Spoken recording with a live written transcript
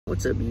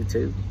What's up,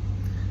 YouTube?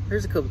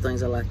 There's a couple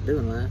things I like to do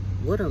in life.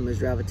 One of them is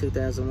drive a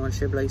 2001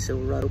 Chevrolet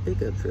Silverado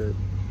pickup truck.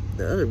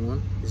 The other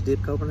one is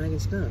dip Copenhagen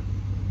snuff.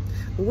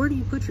 But where do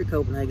you put your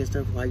Copenhagen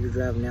stuff while you're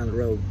driving down the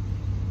road?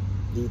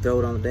 Do you throw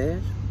it on the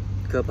dash,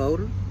 cup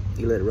holder?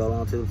 Do you let it roll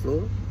onto the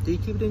floor? Do you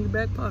keep it in your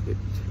back pocket?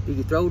 Do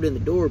you throw it in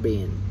the door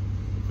bin?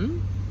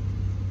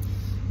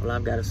 Well,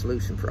 I've got a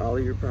solution for all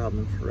of your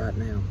problems right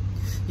now.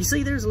 You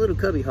see, there's a little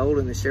cubby hole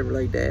in the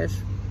Chevrolet dash.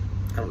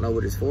 I don't know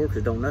what it's for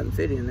because don't nothing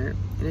fit in there.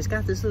 And it's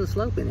got this little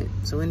slope in it.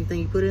 So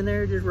anything you put in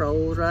there just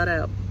rolls right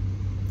out.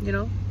 You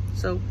know?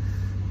 So,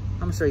 I'm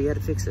going to show you how to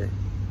fix that.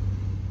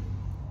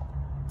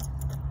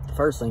 The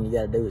first thing you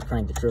got to do is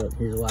crank the truck.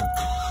 Here's why.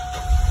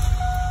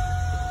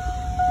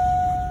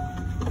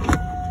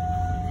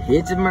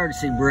 Hit the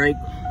emergency brake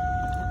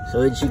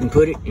so that you can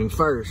put it in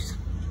first.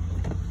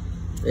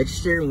 Let your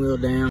steering wheel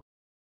down.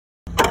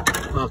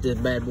 Pop this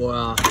bad boy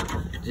off.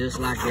 Just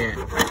like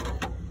that.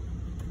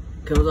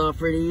 Comes off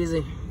pretty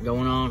easy.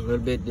 Going on a little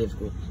bit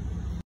difficult.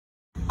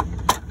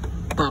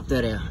 Pop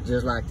that out,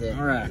 just like that.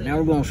 All right, now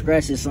we're gonna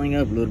scratch this thing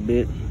up a little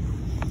bit.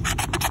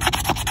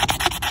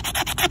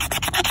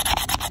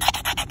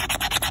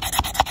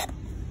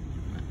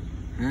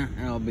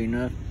 That'll be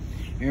enough.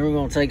 And we're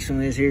gonna take some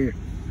of this here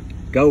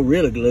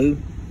Gorilla Glue.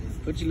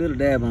 Put your little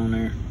dab on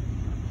there.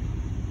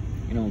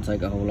 You don't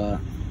take a whole lot.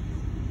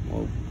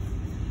 Whoa.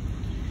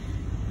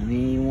 And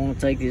then you want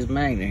to take this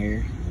magnet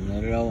here.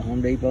 Another old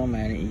Home Depot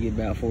magnet. You get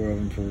about 4 of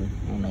them for,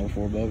 I don't know,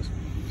 $4.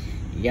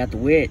 You got to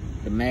wet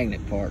the magnet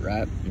part,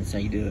 right? That's how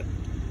you do it.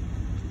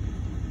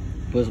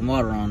 Put some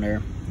water on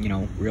there. You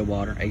know, real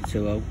water,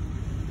 H2O.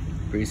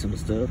 Pretty simple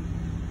stuff.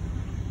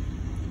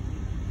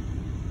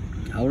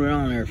 Hold it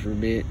on there for a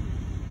bit.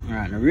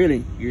 Alright, now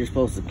really, you're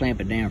supposed to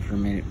clamp it down for a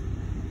minute.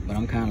 But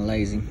I'm kind of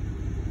lazy.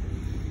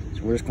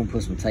 So we're just going to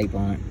put some tape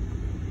on it.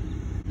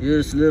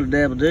 Just a little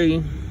dab will do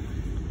you.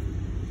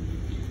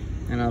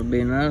 And that'll be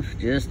enough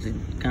just to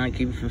kind of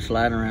keep it from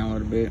sliding around a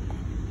little bit.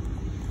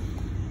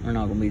 We're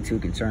not going to be too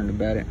concerned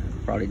about it.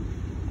 Probably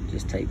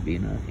just tape be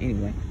enough.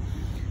 Anyway,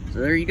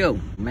 so there you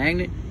go.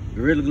 Magnet,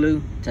 Gorilla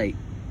Glue, tape.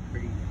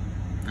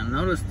 Now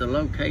notice the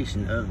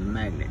location of the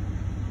magnet.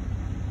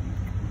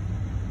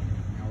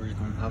 Now we're just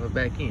going to pop it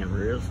back in.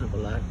 Real simple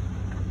like.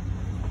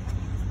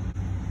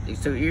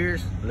 These 2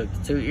 ears, look,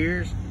 the 2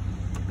 ears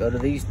go to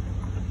these.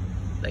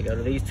 They go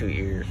to these 2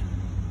 ears.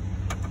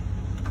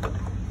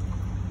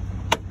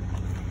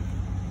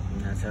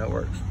 That's how it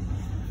works.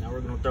 Now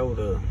we're gonna throw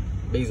the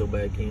diesel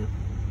back in.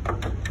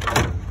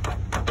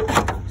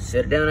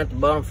 Set it down at the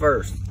bottom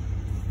first.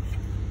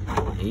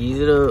 Ease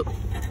it up.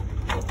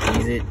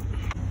 Ease it.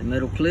 The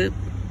metal clip.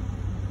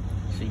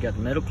 So you got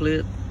the metal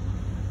clip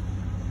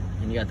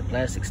and you got the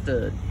plastic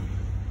stud.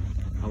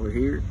 Over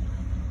here,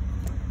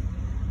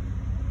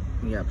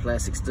 you got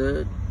plastic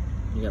stud,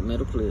 you got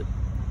metal clip.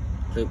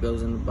 Clip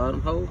goes in the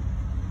bottom hole.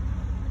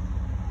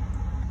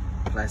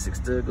 Plastic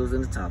stud goes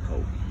in the top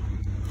hole.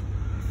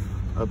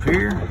 Up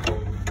here,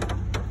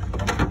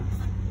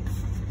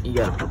 you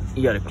got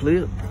a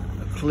clip,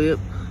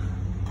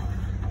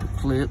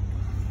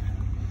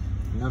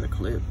 another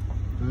clip,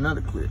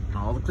 another clip.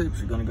 All the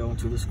clips are gonna go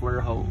into the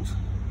square holes.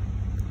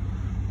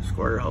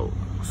 Square hole,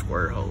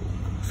 square hole,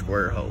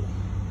 square hole.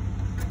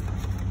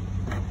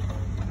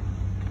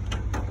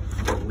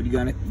 What do you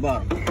got at the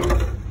bottom?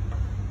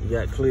 You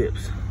got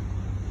clips.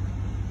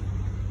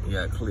 You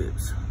got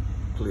clips,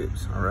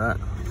 all right?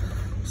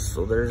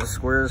 So there's the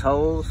squares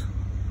holes.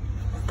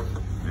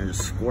 There's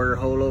a square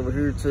hole over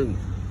here too.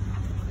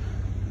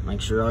 Make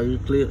sure all your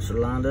clips are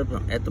lined up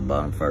at the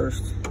bottom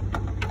first.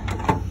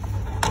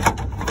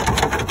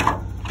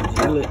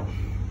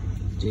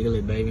 Jiggle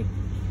it, baby.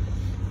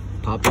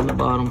 Pop in the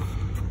bottom.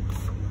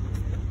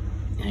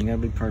 Ain't gotta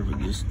be perfect,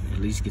 just at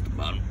least get the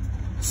bottom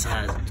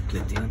size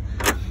clipped in.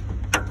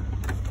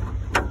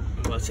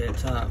 Watch that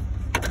top.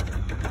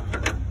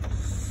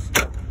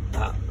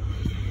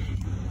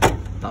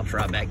 Pops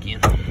right back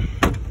in.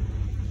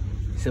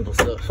 Simple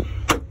stuff.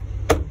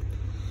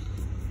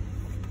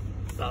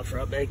 Pops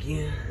right back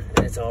in.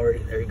 That's already,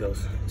 there he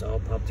goes. It's all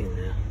popped in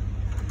now.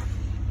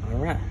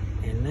 Alright,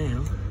 and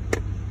now,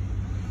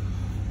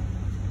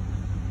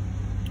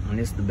 and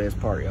this is the best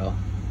part, y'all.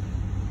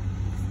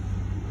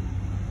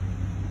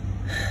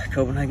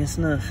 Copenhagen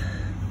snuff.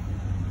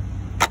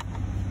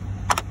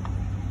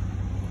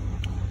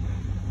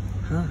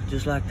 Huh,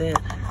 just like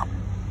that.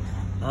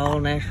 All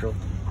natural.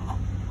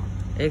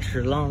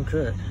 Extra long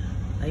cut.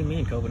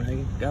 Amen,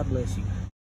 Copenhagen. God bless you.